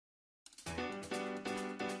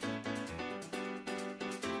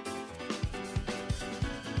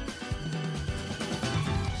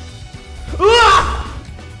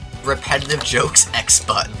repetitive jokes X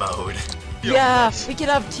button mode. Yeah, we can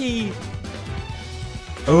have tea.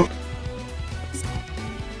 Oh.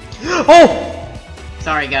 Oh!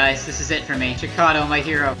 Sorry guys, this is it for me. Chikado, my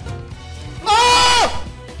hero. Ah!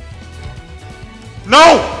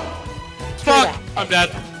 No! Fuck! I'm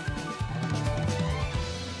dead.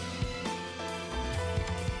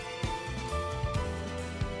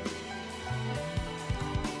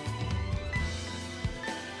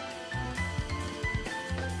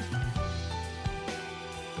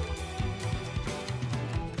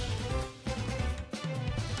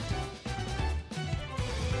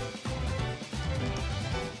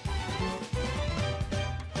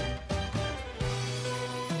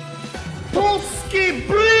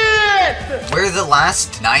 We're the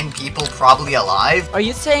last 9 people probably alive? Are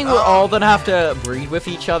you saying we're all gonna have to breed with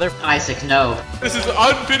each other? Isaac, no. This is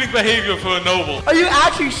unfitting behavior for a noble. Are you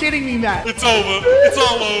actually shitting me, Matt? It's over. It's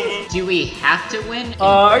all over. Do we have to win?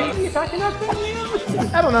 Are you attacking that thing?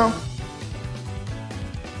 I don't know.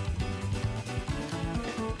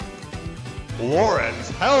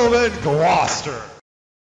 Lawrence Hellman Gloucester.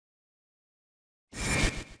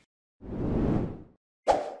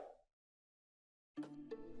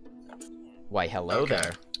 Why, hello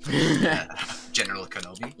there. General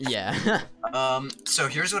Kenobi. Yeah. So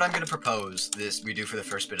here's what I'm gonna propose we do for the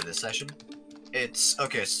first bit of this session. It's,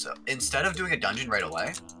 okay, so instead of doing a dungeon right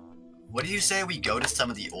away, what do you say we go to some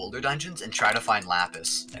of the older dungeons and try to find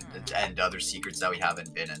Lapis and other secrets that we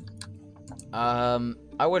haven't been in?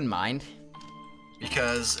 I wouldn't mind.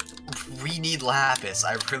 Because we need Lapis.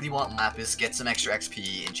 I really want Lapis, get some extra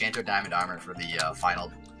XP, enchant our diamond armor for the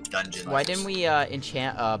final dungeon. Why didn't we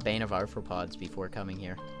enchant Bane of Arthropods before coming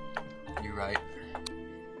here? You're right.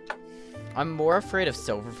 I'm more afraid of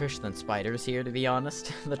silverfish than spiders here, to be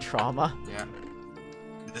honest. The trauma. Yeah.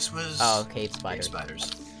 This was... Oh, cave spiders. Cave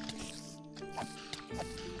spiders.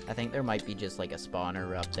 I think there might be just like a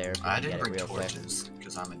spawner up there. If we I can didn't get it bring real quick. torches,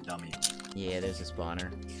 because I'm a dummy. Yeah, there's a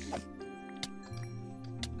spawner.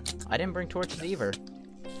 I didn't bring torches either.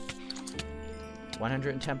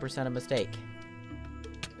 110% a mistake.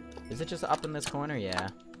 Is it just up in this corner? Yeah.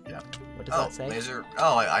 Yeah. What does that say? Laser.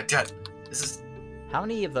 Oh, I got. This is. How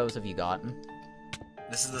many of those have you gotten?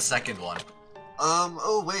 This is the second one.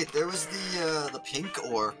 Oh wait, there was the pink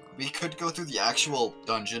ore. We could go through the actual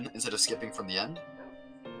dungeon instead of skipping from the end.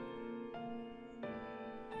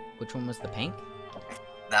 Which one was the pink?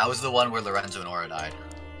 That was the one where Lorenzo and Aura died.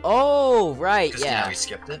 Oh, right, Because yeah. we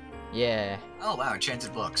skipped it. Yeah. Oh wow,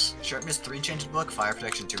 enchanted books. Sharpness 3 enchanted book, fire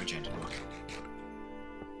protection 2 enchanted book.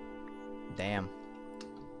 Damn.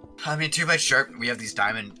 I mean, too bad we have these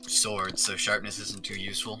diamond swords, so sharpness isn't too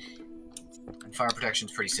useful. And fire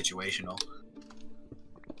protection's pretty situational.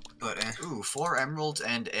 But, ooh, 4 emeralds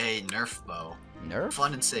and a nerf bow. Nerf?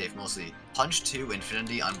 Fun and safe, mostly. Punch 2,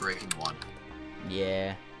 infinity, unbreaking 1.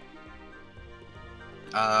 Yeah.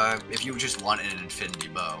 If you just want an infinity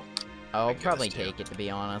bow. I'll probably take it, to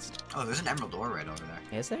be honest. Oh, there's an emerald ore right over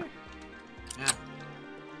there. Is there? Yeah.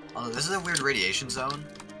 Oh, this is a weird radiation zone.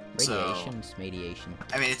 Radiation's mediation.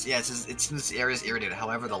 I mean, it's in this area's irradiated.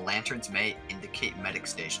 However, the lanterns may indicate medic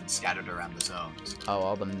stations scattered around the zones. Oh,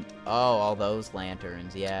 all those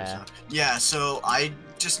lanterns, yeah. So, yeah, so I'm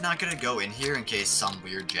just not gonna go in here in case some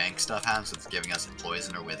weird jank stuff happens with giving us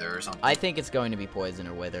poison or wither or something. I think it's going to be poison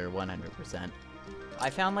or wither, 100%. I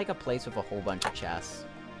found like a place with a whole bunch of chests.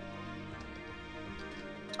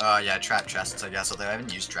 Yeah, trap chests, I guess, although I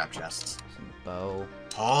haven't used trap chests. Some bow.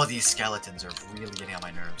 Oh, these skeletons are really getting on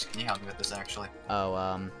my nerves. Can you help me with this, actually? Oh,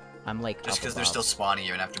 I'm like just because they're still spawning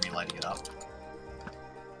even after me lighting it up.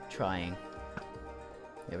 Trying.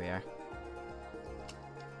 Here we are.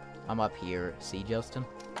 I'm up here. See, Justin?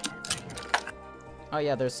 Oh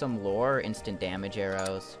yeah, there's some lore, instant damage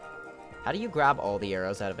arrows. How do you grab all the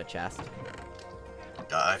arrows out of a chest?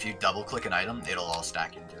 If you double-click an item, it'll all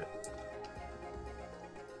stack into it.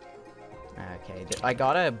 Okay, I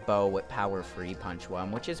got a bow with power 3 punch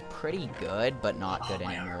 1, which is pretty good, but not good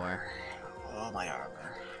anymore. Armor. Oh, my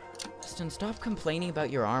armor. Justin, stop complaining about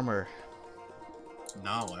your armor.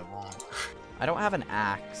 No, I won't. I don't have an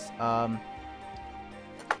axe. I'm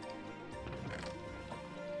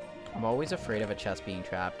always afraid of a chest being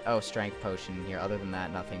trapped. Oh, strength potion here. Other than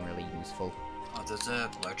that, nothing really useful. Oh, there's a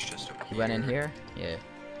large chest over here. You went in here? Yeah.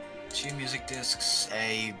 2 music discs,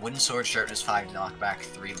 a wooden sword, sharpness 5, knockback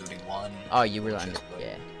 3, looting 1. Oh, you were under.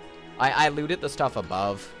 Yeah. I looted the stuff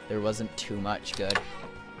above. There wasn't too much good.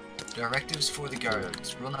 Directives for the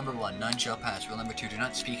guards. Rule number 1, none shall pass. Rule number 2, do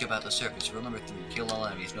not speak about the surface. Rule number 3, kill all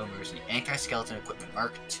enemies, no mercy. Anti-skeleton equipment.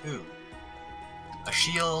 Mark 2. A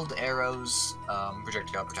shield, arrows,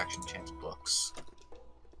 projectile protection, enchanted books.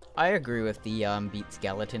 I agree with the beat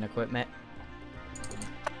skeleton equipment.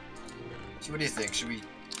 So what do you think? Should we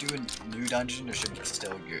do a new dungeon or should we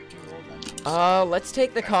still do old dungeons? Let's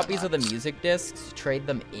take the copies of the music discs, trade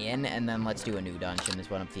them in, and then let's do a new dungeon is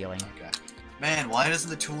what I'm feeling. Okay. Man, why doesn't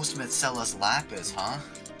the toolsmith sell us lapis, huh?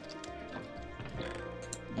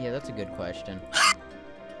 Yeah, that's a good question.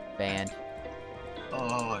 Banned.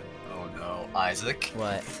 Oh no. Isaac?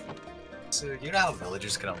 What? So, you know how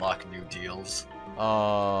villagers can unlock new deals?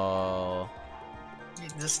 Oh.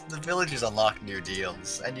 The villagers unlock new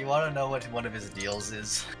deals, and you want to know what one of his deals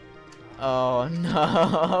is? Oh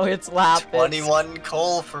no, it's lapis. 21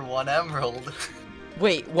 coal for 1 emerald.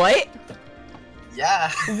 Wait, what?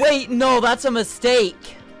 Yeah. Wait, no, that's a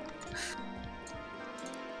mistake.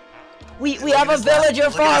 We have a villager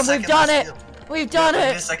farm. We've done it. We've done Look at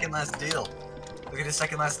it. his second last deal. Look at his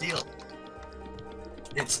second last deal.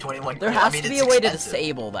 It's 21 There coal. has I mean, to be it's a way to expensive.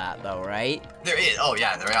 disable that, though, right? There is. Oh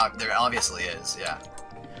yeah, there obviously is. Yeah.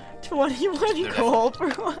 21 gold for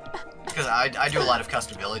what? Because I do a lot of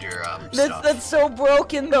custom villager stuff. That's so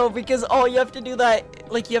broken though, because you have to do that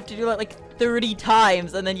like 30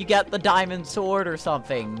 times, and then you get the diamond sword or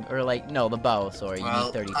something, or like no, the bow. Sorry, you Well,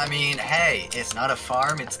 need 30. I mean, hey, it's not a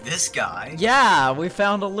farm. It's this guy. Yeah, we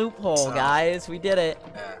found a loophole, So- guys. We did it.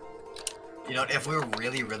 Yeah. You know, if we're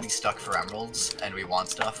really stuck for emeralds and we want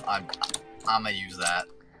stuff, I'm gonna use that.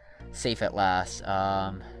 Safe at last.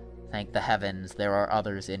 Thank the heavens, there are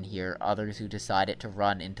others in here, others who decided to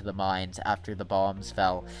run into the mines after the bombs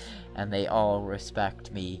fell, and they all respect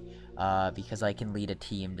me, because I can lead a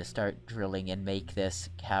team to start drilling and make this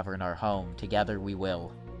cavern our home. Together we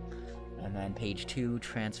will. And then page 2,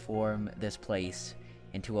 transform this place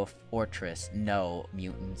into a fortress. No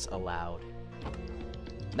mutants allowed.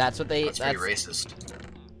 That's what they... That's pretty racist.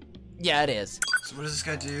 Yeah, it is. So what does this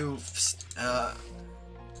guy do?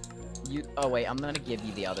 Oh wait, I'm gonna give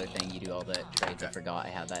you the other thing. You do all the trades. I forgot I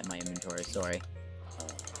had that in my inventory. Sorry.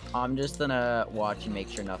 I'm just gonna watch and make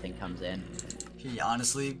sure nothing comes in. He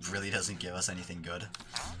honestly really doesn't give us anything good.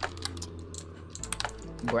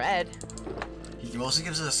 Bread. He mostly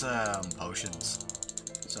gives us potions.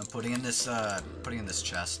 So I'm putting in this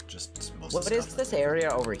chest. Just most of What the is stuff. this area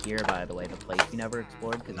over here, by the way? The place you never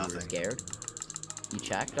explored because you were Nothing. scared. You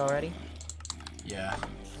checked already? Yeah.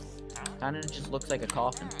 Kinda just looks like a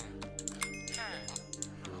coffin.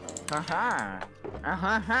 Haha.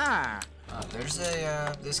 Ha. There's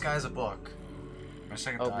a this guy's a book. For a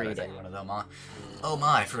second Oh, thought I read thought it. you were one of them, huh? Oh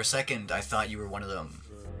my! For a second I thought you were one of them.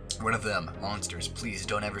 One of them monsters. Please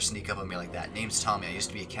don't ever sneak up on me like that. Name's Tommy. I used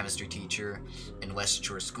to be a chemistry teacher in West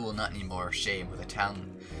Shore School. Not anymore. Shame. With a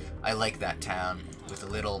town. I like that town with a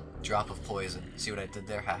little drop of poison. See what I did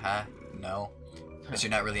there? Haha. No. Because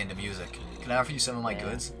you're not really into music. Can I offer you some of my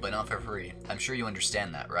goods? But not for free. I'm sure you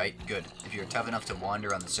understand that, right? Good. If you're tough enough to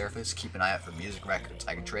wander on the surface, keep an eye out for music records.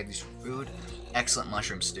 I can trade these for food, excellent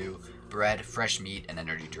mushroom stew, bread, fresh meat, and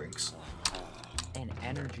energy drinks. And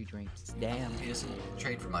energy drinks. Damn. He doesn't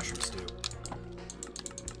trade for mushroom stew.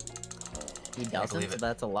 He believe doesn't, so it.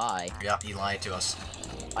 that's a lie. Yeah, he lied to us.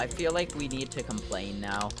 I feel like we need to complain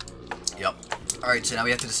now. Yep. Alright, so now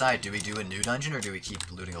we have to decide, do we do a new dungeon or do we keep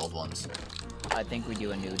looting old ones? I think we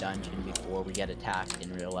do a new dungeon before we get attacked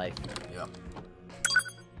in real life. Yep.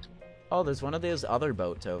 Oh, there's one of those other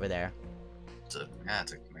boats over there. It's a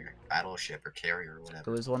like a battleship or carrier or It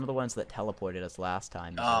whatever. was one of the ones that teleported us last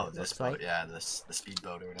time. is Oh, what it this looks like. boat, yeah, the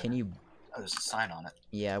speedboat or whatever. Can you... Oh, there's a sign on it.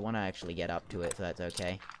 Yeah, I want to actually get up to it, so that's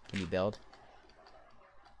okay. Can you build?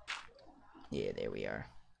 Yeah, there we are.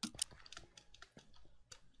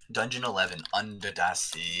 Dungeon 11, Under the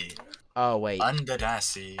Sea. Oh, wait. Under the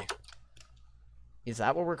Sea. Is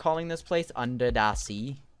that what we're calling this place? Under the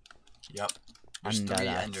sea? Yep. There's Under 3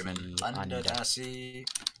 the Endermen. sea, Under under. the Sea.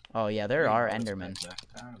 Oh, yeah, there are Endermen.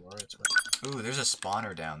 Ooh, there's a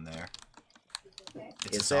spawner down there.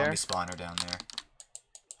 It's Is a zombie there? spawner down there.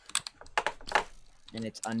 And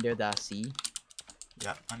it's under the sea.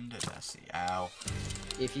 Yep, under the sea. Ow.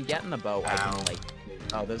 If you get in the boat, I Ow. can, like...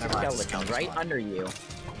 Oh, there's a Never mind, it's a skeleton skeleton right spawn. under you.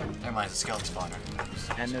 Never mind, it's a skeleton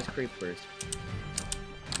spawner. And there's creepers.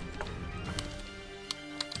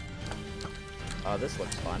 Oh, this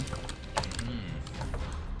looks fun.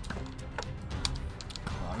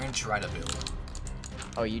 Well, I'm gonna try to build.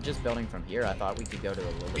 Oh, you just building from here? I thought we could go to the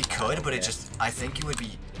lily We pad could, over but it there. just... I think it would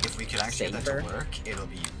be... If we could actually get that Safer? to work, it'll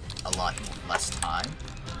be a lot less time.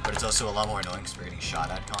 But it's also a lot more annoying because we're getting shot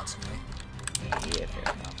at constantly. Yeah,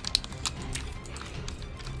 fair enough.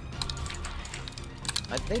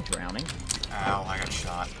 Are they drowning? Ow, I got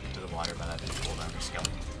shot into the water by that full down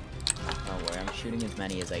skeleton. Oh, boy, I'm shooting as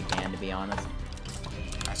many as I can, to be honest.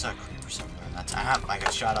 I saw a creeper somewhere, and that's... I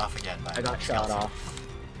got shot off again by I got a shot skeleton. off.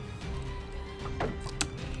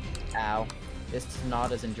 Ow. This is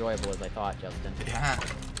not as enjoyable as I thought, Justin. Yeah.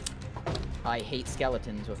 I hate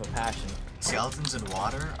skeletons with a passion. Skeletons in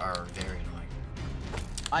water are very annoying.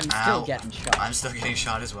 I'm Ow. still getting shot. I'm still getting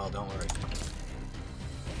shot as well, don't worry.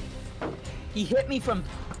 He hit me from...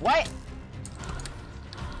 What?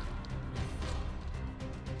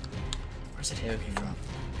 Where's it hitting me from?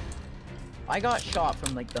 I got shot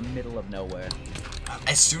from, like, the middle of nowhere.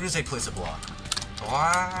 As soon as I place a block.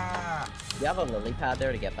 Ah! You have a lily pad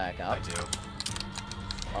there to get back I up? do.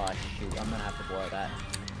 Oh, shoot. I'm gonna have to blow that.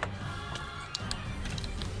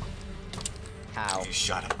 How? You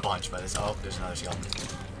shot a bunch by this. Oh, there's another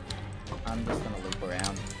skeleton. I'm just gonna loop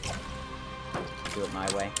around. Do it my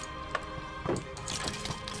way.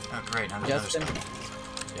 Oh, great. Now there's Justin, another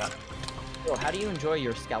skeleton. Yeah. yo, how do you enjoy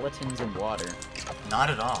your skeletons in water? Not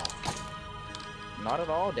at all. Not at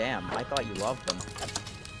all? Damn, I thought you loved them.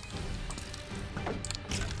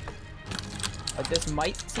 Like, this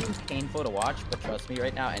might seem painful to watch, but trust me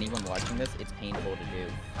right now, anyone watching this, it's painful to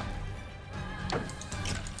do.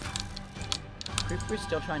 Creeper's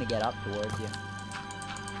still trying to get up towards you.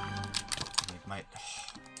 It might.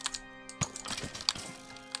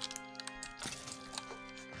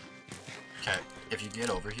 Okay, if you get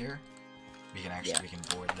over here, we can actually we can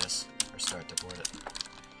board this or start to board it.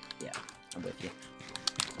 Yeah, I'm with you.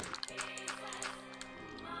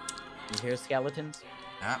 You hear skeletons?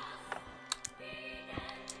 Yeah.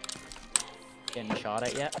 Getting shot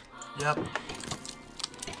at yet? Yep.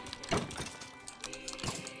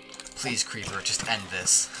 Please, creeper, just end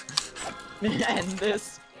this. And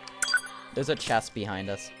this. There's a chest behind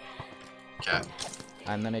us. Okay.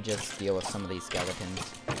 I'm gonna just deal with some of these skeletons.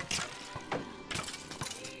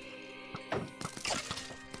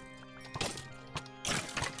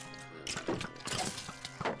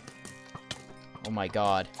 Oh my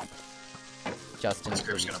god. Justin, This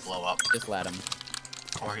creeper's please. gonna blow up. Just let him.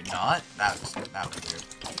 Or not? That was weird.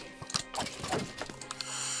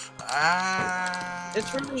 Ah.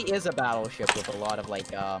 This really is a battleship with a lot of, like,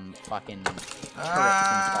 fucking turrets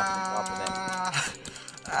and stuff on top of it.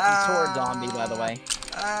 Sword zombie, by the way.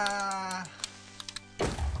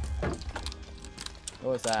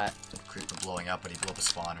 What was that? Creeper blowing up, but he blew up a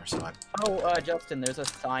spawner, so I... Oh, Justin, there's a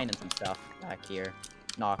sign and some stuff back here.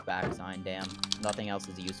 Knockback sign, damn. Nothing else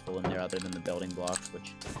is useful in there other than the building blocks,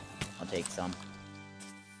 which I'll take some.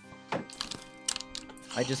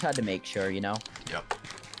 I just had to make sure, you know? Yep.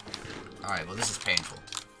 Alright, well this is painful.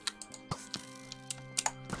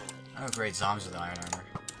 Oh great, zombies with iron armor.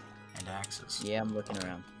 And axes. Yeah, I'm looking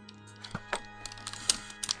around.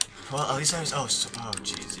 Well, at least I was... oh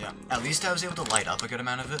jeez, yeah. At least I was able to light up a good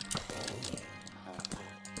amount of it.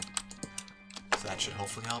 So that should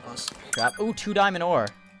hopefully help us. Crap. Ooh, 2 diamond ore.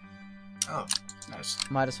 Oh, nice.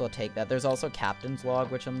 Might as well take that. There's also Captain's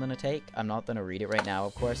Log, which I'm gonna take. I'm not gonna read it right now,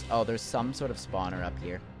 of course. Oh, there's some sort of spawner up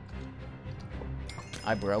here.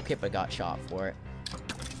 I broke it, but got shot for it.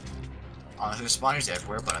 There's spawners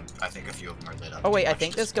everywhere, but I think a few of them are lit up. Oh wait, I Watch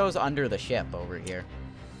think this goes under the ship over here.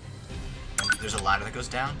 There's a ladder that goes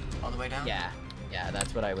down, all the way down? Yeah,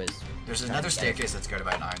 that's what I was... There's trying another to get. staircase that's guarded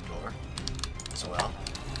by an iron door, as well.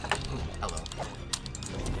 Ooh, hello.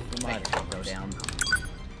 We might as well go down.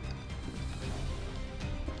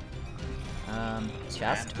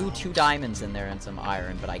 Chest? Ooh, 2 diamonds in there and some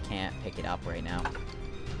iron, but I can't pick it up right now.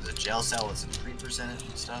 There's a jail cell with some creepers in it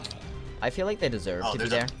and stuff. I feel like they deserve to be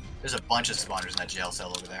there. There's a bunch of spawners in that jail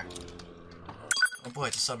cell over there. Oh boy,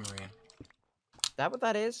 it's a submarine. Is that what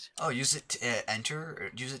that is? Oh, use it to enter,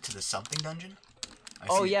 or use it to the something dungeon? I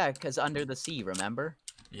Oh see. yeah, because under the sea, remember?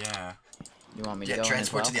 Yeah. You want me to Yeah, go in as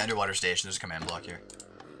transport well? to the underwater station. There's a command block here.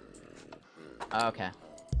 Oh, okay.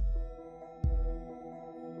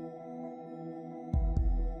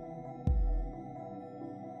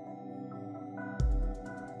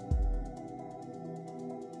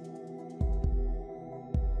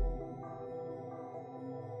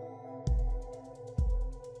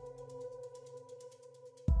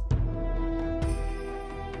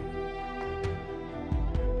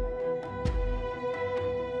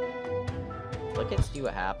 Let's see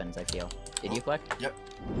what happens, I feel. Did you click? Yep.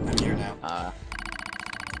 I'm here now.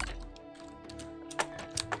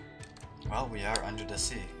 Well, we are under the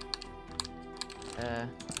sea. Trying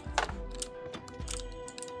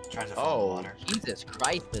to follow the water. Jesus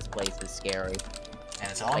Christ, this place is scary.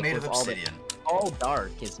 And it's all Like, made of with all the- obsidian. All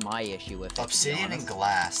dark is my issue with it, to be Obsidian and honest.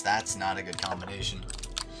 glass. That's not a good combination.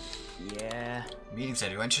 Yeah. Meeting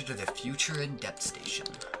said you enter to the Futuren depth station.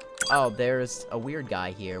 Oh, there's a weird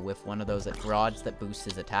guy here with one of those rods that boosts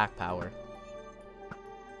his attack power.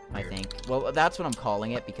 I think. Well, that's what I'm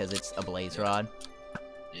calling it because it's a blaze rod.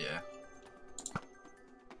 Yeah.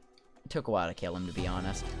 took a while to kill him, to be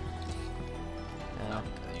honest.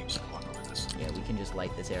 You just walk over this. Yeah, we can just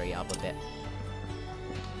light this area up a bit.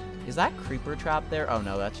 Is that creeper trap there? Oh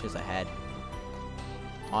no, that's just a head.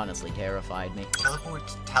 Honestly, terrified me.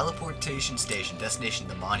 Teleportation station. Destination,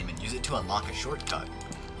 the monument. Use it to unlock a shortcut.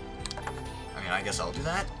 I mean, I guess I'll do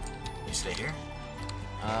that. You stay here.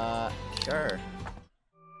 Sure.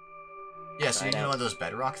 Yeah, so you Right know out. one of those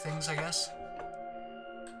bedrock things, I guess?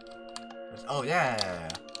 Oh, yeah.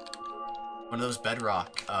 One of those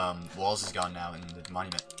bedrock, walls is gone now in the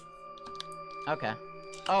monument. Okay.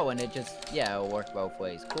 Oh, and it just, yeah, it'll work both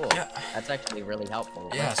ways. Cool. Yeah. That's actually really helpful.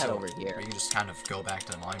 Yeah, Let's head so over here. we can just kind of go back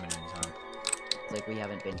to the monument anytime. It's like we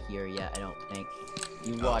haven't been here yet, I don't think.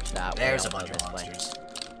 You Oh, watch that way. There's a I'll bunch go of this way. monsters.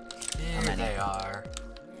 How Here many? they are.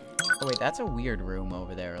 Oh wait, that's a weird room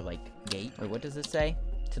over there, like, gate? Wait, what does it say?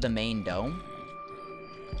 To the main dome?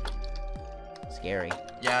 Scary.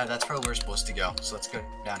 Yeah, that's where we're supposed to go, so let's go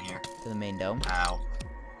down here. To the main dome? Ow.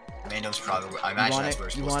 The main dome's probably, I imagine that's where we're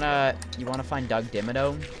supposed You wanna find Doug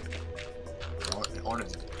Dimmadome?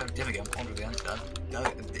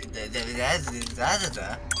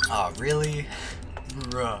 Oh, really?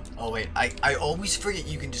 Bruh. Oh, wait. I always forget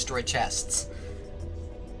you can destroy chests.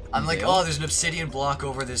 I'm like, do? oh, there's an obsidian block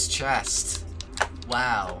over this chest.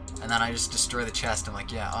 Wow. And then I just destroy the chest. I'm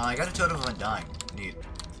like, yeah, I got a totem of undying. Neat.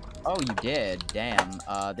 Oh, you did? Damn.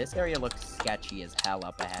 This area looks sketchy as hell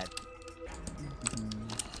up ahead.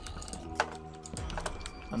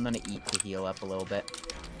 I'm gonna eat to heal up a little bit.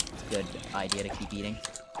 It's a good idea to keep eating.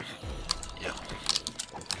 Yeah.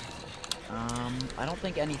 I don't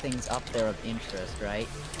think anything's up there of interest, right?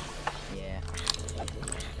 Yeah.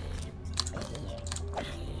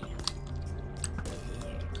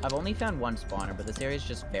 I've only found one spawner, but this area is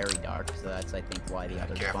just very dark, so that's, I think, why the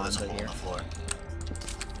other Careful, there's spawns a are hole in here. the floor.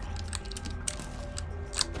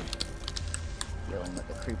 Dealing with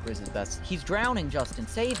the creepers is best. He's drowning, Justin.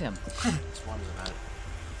 Save him. Spawners are bad.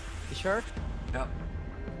 You sure? Yep.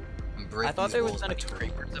 I thought there was gonna be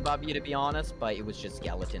creepers above you, to be honest, but it was just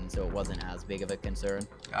skeletons, so it wasn't as big of a concern.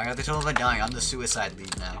 I got the totem of undying. I'm the suicide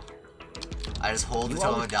lead now. I just hold the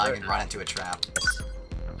totem of undying and run into a trap.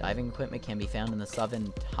 Diving equipment can be found in the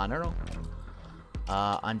southern tunnel.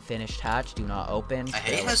 Unfinished hatch, do not open. I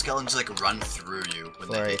hate how skeletons like run through you when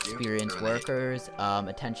For they hit you. experienced or when they hit workers,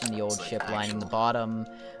 attention the old It's like ship lining the actual- bottom.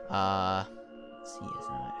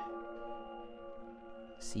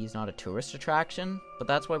 Sea is not a tourist attraction, but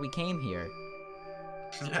that's why we came here.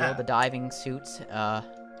 you. Wear the diving suits, and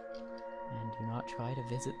do not try to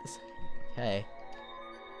visit this. Okay.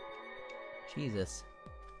 Jesus.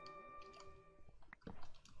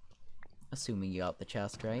 Assuming you got the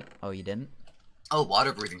chest, right? Oh, you didn't? Oh,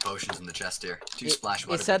 water breathing potions in the chest here. Two splash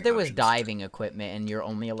water It said there was potions. diving equipment, and you're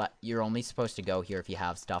only supposed to go here if you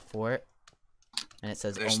have stuff for it. And it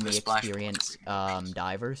says There's the only splash experienced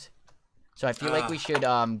divers. So I feel like we should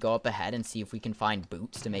go up ahead and see if we can find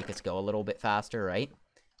boots to make us go a little bit faster, right?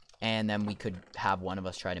 And then we could have one of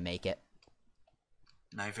us try to make it.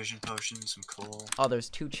 Night vision potions, some coal. Oh, there's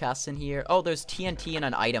 2 chests in here. Oh, there's TNT and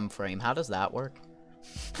an item frame. How does that work?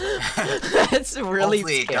 It's really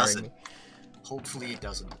Hopefully it scary. doesn't. Hopefully it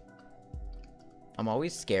doesn't. I'm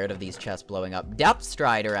always scared of these chests blowing up. Depth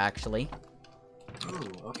Strider, actually.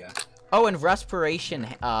 Ooh, okay. Oh, and Respiration,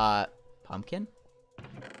 Pumpkin?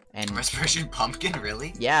 And Respiration pumpkin,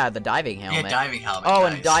 really? yeah, the diving helmet. Yeah, diving helmet. Oh,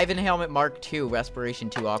 nice. and Diving Helmet Mark II, Respiration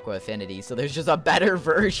 2 Aqua Affinity. So there's just a better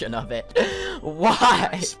version of it. Why?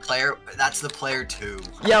 Nice. Player, that's the player 2.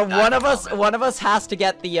 Yeah, Diving one of us helmet. has to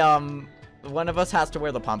get the one of us has to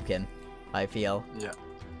wear the pumpkin, I feel. Yeah.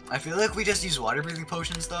 I feel like we just use water breathing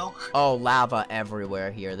potions though. Oh, lava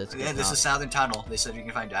everywhere here. This Yeah, this is Southern Tunnel. They said you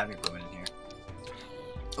can find diving equipment in here.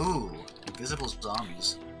 Ooh, invisible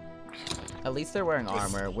zombies. At least they're wearing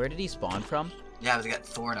armor. Where did he spawn from? Yeah, but they got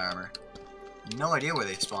thorn armor. No idea where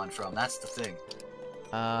they spawned from. That's the thing.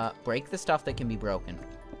 Break the stuff that can be broken.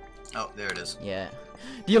 Oh, there it is. Yeah.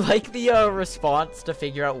 Do you like the response to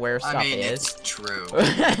figure out where stuff I mean, is? it's true.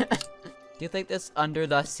 Do you think this under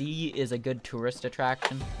the sea is a good tourist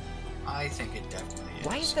attraction? I think it definitely is.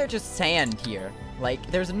 Why is there just sand here? Like,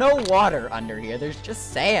 there's no water under here. There's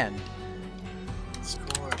just sand.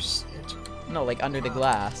 Of course. It's... No, like under the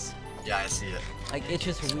glass. Yeah, I see it. Like, it's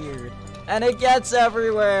just weird. And it gets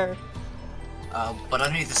everywhere. But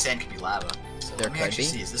underneath the sand could be lava. So There let me could actually be.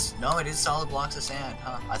 see. Is this? No, it is solid blocks of sand.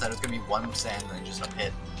 Huh? I thought it was gonna be one sand and then just a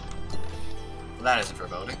pit. Well, that isn't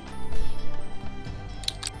foreboding.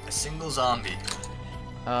 A single zombie.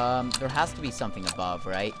 There has to be something above,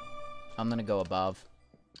 right? I'm gonna go above.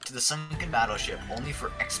 To the sunken battleship, only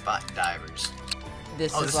for expert divers.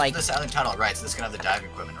 This Oh, is this like, is the Southern Tunnel, right? So this is gonna have the diving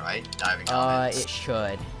equipment, right? Diving helmets. it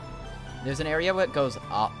should. There's an area that goes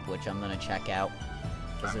up, which I'm gonna check out.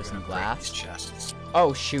 Is there some glass? These chests.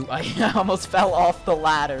 Oh shoot, I almost fell off the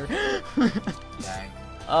ladder.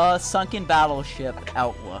 Dang. Sunken battleship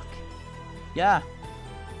outlook. Yeah.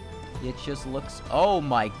 It just looks... Oh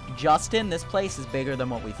my... Justin, this place is bigger than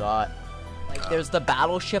what we thought. Like, there's the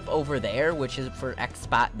battleship over there, which is for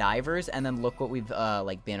expat divers, and then look what we've,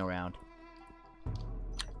 like, been around.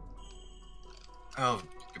 Oh,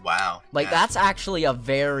 wow. Like, yeah. that's actually a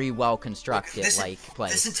very well-constructed, like,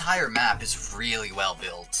 place. This entire map is really well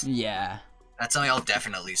built. Yeah. That's something I'll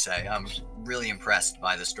definitely say. I'm really impressed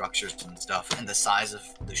by the structures and stuff, and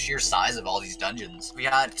the sheer size of all these dungeons. We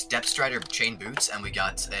got Depth Strider chain boots, and we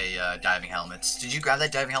got a diving helmet. Did you grab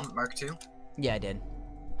that diving helmet Mark II? Yeah, I did.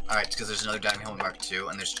 Alright, because there's another diving helmet Mark II,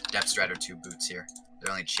 and there's Depth Strider 2 boots here.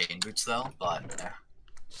 They're only chain boots though, but yeah.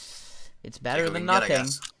 It's better than nothing.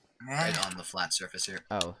 Right on the flat surface here.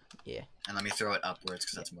 Oh, yeah. And let me throw it upwards,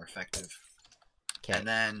 because that's more effective. Okay. And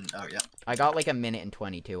then, oh yeah. I got like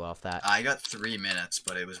 1:22 off that. I got 3 minutes,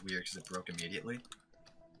 but it was weird because it broke immediately.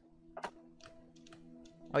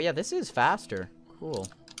 Oh yeah, this is faster. Cool.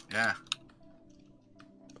 Yeah.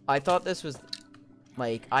 I thought this was,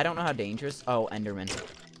 like, I don't know how dangerous. Oh, Enderman.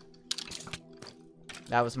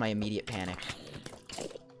 That was my immediate panic.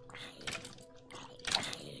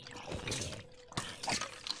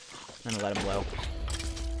 I'm gonna let him blow.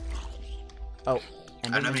 Oh, I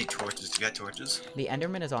don't have Enderman. any torches. Do you got torches? The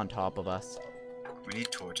Enderman is on top of us. We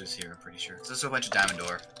need torches here, I'm pretty sure. There's also a bunch of diamond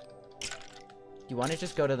ore. Do you want to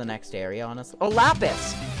just go to the next area, honestly? Oh,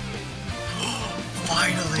 Lapis!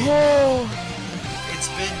 Finally! Oh! It's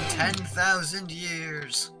been 10,000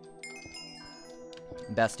 years!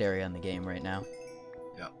 Best area in the game right now.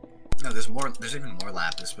 Yeah. No, there's even more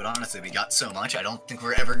lapis, but honestly, we got so much, I don't think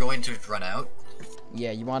we're ever going to run out.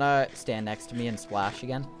 Yeah, you wanna stand next to me and splash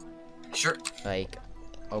again? Sure. Like,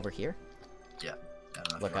 over here? Yeah. I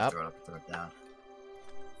don't know if Look you want up. to throw it up or throw it down.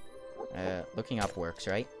 Looking up works,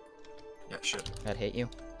 right? Yeah, sure. That hit you?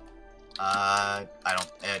 I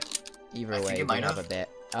don't... Either I think way, it we might have have, a bit.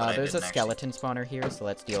 but I There's a didn't actually. skeleton spawner here, so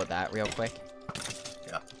let's deal with that real quick.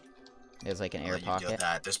 Yeah. There's like an I'll air let you deal with pocket.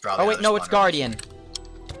 that. There's probably Oh wait, another no, it's spawner. Guardian!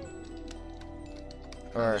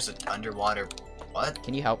 Or, There's an underwater... What?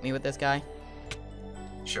 can you help me with this guy?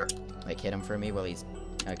 Sure. Like, hit him for me while he's...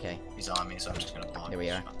 Okay. He's on me, so I'm just gonna block There we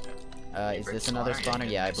him. are. You Is broke this the another spawner? Yeah, spawner?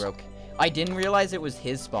 you Yeah, I did. broke... I didn't realize it was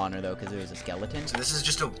his spawner, though, because it was a skeleton. So this is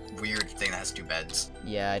just a weird thing that has 2 beds.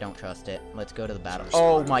 Yeah, I don't trust it. Let's go to the battle. There's a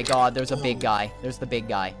Oh spawner. my god, there's a big Ooh. guy. There's the big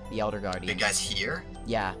guy. The Elder Guardian. Big guy's here?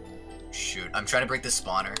 Yeah. Shoot. I'm trying to break this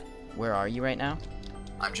spawner. Where are you right now?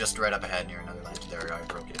 I'm just right up ahead near another land. There, I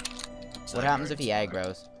broke it. So What I happens broke if the he spawner.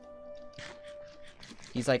 aggroes?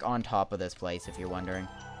 He's like on top of this place, if you're wondering.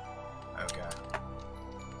 Okay.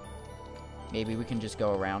 Maybe we can just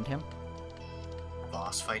go around him?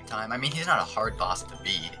 Boss fight time? I mean, he's not a hard boss to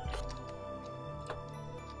beat.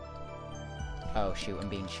 Oh shoot, I'm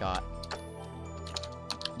being shot.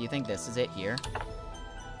 Do you think this is it here?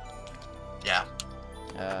 Yeah,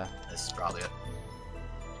 Uh, this is probably it.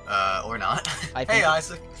 Or not. I think Hey, it-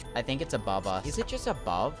 Isaac. I think it's above us. Is it just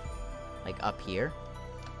above? Like up here?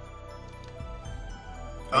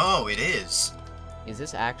 Oh, it is. Is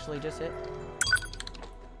this actually just it?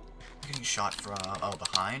 Getting shot from... Oh,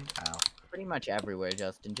 behind? Ow. Pretty much everywhere,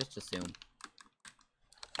 Justin. Just assume.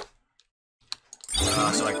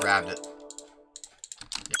 So I grabbed it.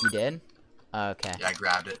 You did? Okay. Yeah, I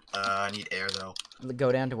grabbed it. I need air, though.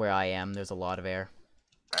 Go down to where I am. There's a lot of air.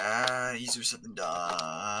 Easier said than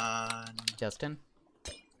done. Justin?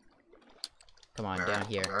 Come on, Where- down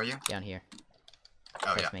here. Where are you? Down here.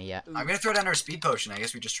 Oh, Trust yeah. me, yeah. I'm gonna throw down our speed potion. I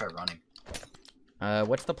guess we just try running.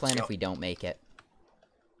 What's the plan Let's if go. we don't make it?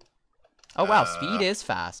 Oh wow, speed is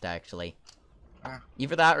fast, actually.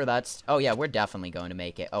 Either that or that's... Oh yeah, we're definitely going to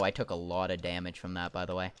make it. Oh, I took a lot of damage from that, by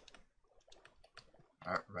the way.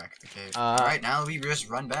 Alright, back to the cave. Uh, Alright, now we just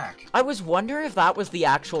run back. I was wondering if that was the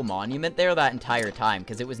actual monument there that entire time,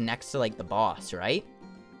 because it was next to, like, the boss, right?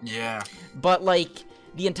 Yeah. But, like,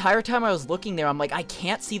 the entire time I was looking there, I'm like, I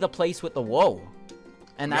can't see the place with the woe.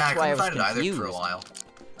 And that's why I was couldn't find confused. it either for a while.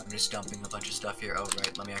 I'm just dumping a bunch of stuff here. Oh,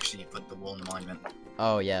 right, let me actually put the wool in the monument.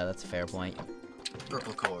 Oh, yeah, that's a fair point.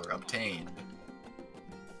 Purple core obtained.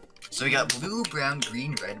 So we got blue, brown,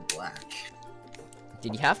 green, red, black.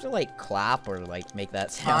 Did you have to, like, clap or, like, make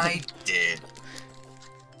that sound? I did.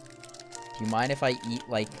 Do you mind if I eat,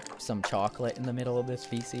 like, some chocolate in the middle of this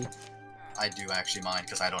VC? I do actually mind,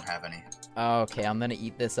 because I don't have any. Okay, I'm gonna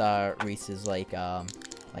eat this, Reese's, like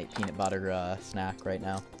peanut butter, snack right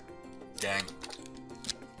now. Dang.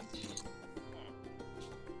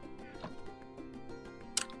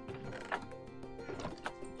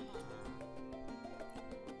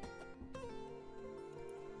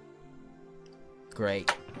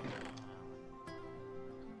 Great.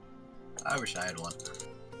 I wish I had one.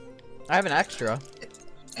 I have an extra.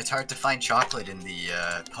 It's hard to find chocolate in the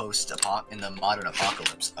in the modern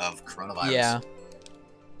apocalypse of coronavirus. Yeah.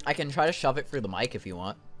 I can try to shove it through the mic if you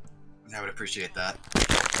want. I would appreciate that.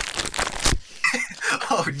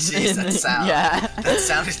 Oh jeez, that sound. Yeah. That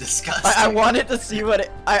sound is disgusting. I wanted to see what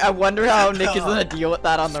it. I wonder how Nick is gonna deal with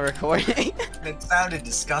that on the recording. It sounded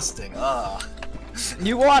disgusting. Ugh.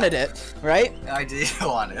 You wanted it, right? I did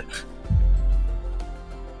want it.